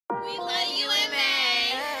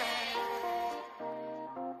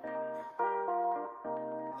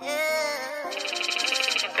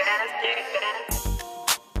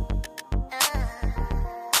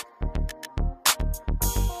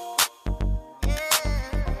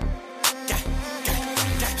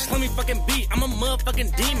Slimmy fucking beat, I'm a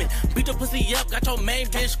motherfucking demon. Beat your pussy up, got your main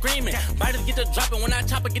bitch screaming. Biters get to dropping when I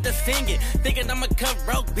chop it, get to singing. Thinking I'm a cut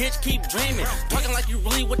broke, bitch, keep dreaming. Talking like you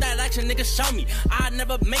really with that action, nigga, show me. I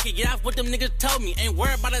never make it, get off what them niggas told me. Ain't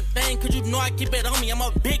worried about a thing, cause you know I keep it on me. I'm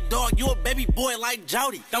a big dog, you a baby boy like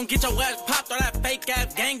Jody. Don't get your ass popped or that fake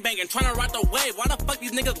ass gangbanging. Tryna ride the wave, why the fuck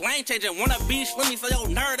these niggas lane changing? Wanna be Slimmy, so your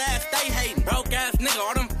nerd ass stay hating. Broke ass nigga,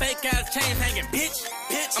 all them fake ass chains hanging. Bitch,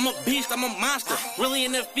 I'm a beast, I'm a monster. Really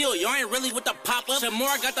in the field, you ain't really with the pop-up.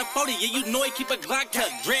 Shamora got the 40, yeah, you know he keep a Glock tuck.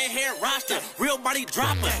 Dread hair roster, real body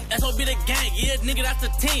dropper. SOB the gang, yeah, nigga, that's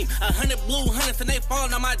the team. 100 blue hunters and they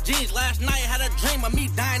falling on my jeans. Last night had a dream of me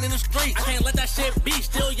dying in the street. I can't let that shit be,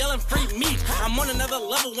 still yelling free meat. I'm on another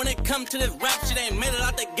level when it come to this rap shit. Ain't made it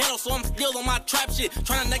out the ghetto, so I'm still on my trap shit.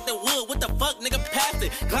 Tryna neck the wood, what the fuck, nigga, pass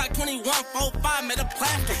it. Glock 21, 4-5, made of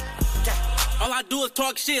plastic. All I do is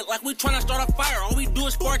talk shit like we tryna start a fire. All we do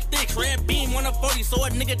is spark sticks. Red beam on a 40 so a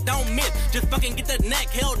nigga don't miss. Just fucking get the neck.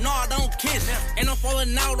 Hell no, I don't kiss. And I'm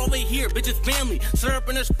falling out over here, bitches family. Syrup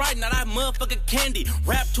in the Sprite, now that motherfucking candy.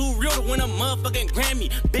 Rap too real to win a motherfucking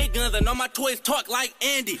Grammy. Big guns and all my toys talk like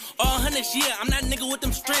Andy. All hundreds, yeah, I'm that nigga with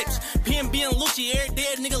them strips. PNB and Lucci, every day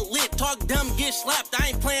a nigga lit. Talk dumb, get slapped, I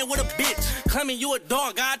ain't playing with a bitch. Claiming you a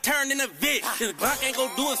dog, I turn in a bitch. This Glock ain't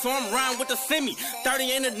gon' do it, so I'm riding with the Slimmy. 30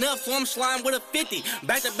 ain't enough, so I'm sliding with a 50.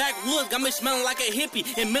 Back to back woods, got me smelling like a hippie.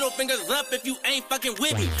 And middle fingers up if you ain't fucking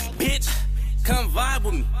with me. Bitch, come vibe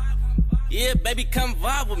with me. Yeah, baby, come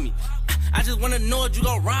vibe with me. I just wanna know if you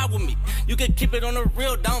gon' ride with me. You can keep it on the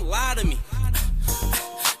real, don't lie to me.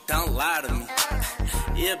 Don't lie to me.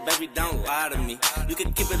 Yeah, baby, don't lie to me. You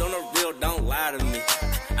can keep it on the real, don't lie to me.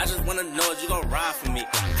 I just wanna know if you gon' ride for me.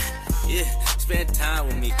 Yeah, spend time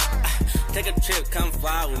with me. Take a trip, come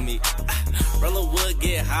fly with me. Roll a wood,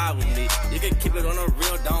 get high with me. You can keep it on the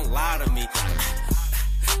real, don't lie to me.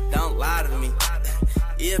 Don't lie to me.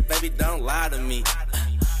 Yeah, baby, don't lie to me.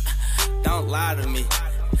 Don't lie to me.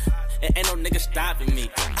 Ain't no nigga stopping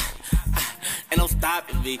me. Ain't no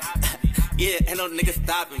stopping me. Yeah, ain't no nigga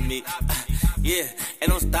stopping me. Yeah, ain't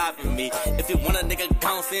no stopping me. If you want a nigga,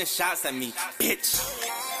 gon' send shots at me, bitch.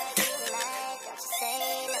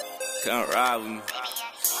 Come ride with me.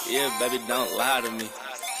 Yeah, baby, don't lie to me.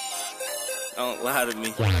 Don't lie to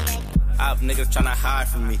me. I have niggas tryna hide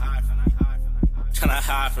from me. Tryna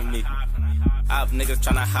hide from me. I have niggas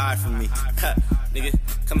tryna hide from me. Nigga,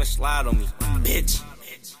 come and slide on me, bitch.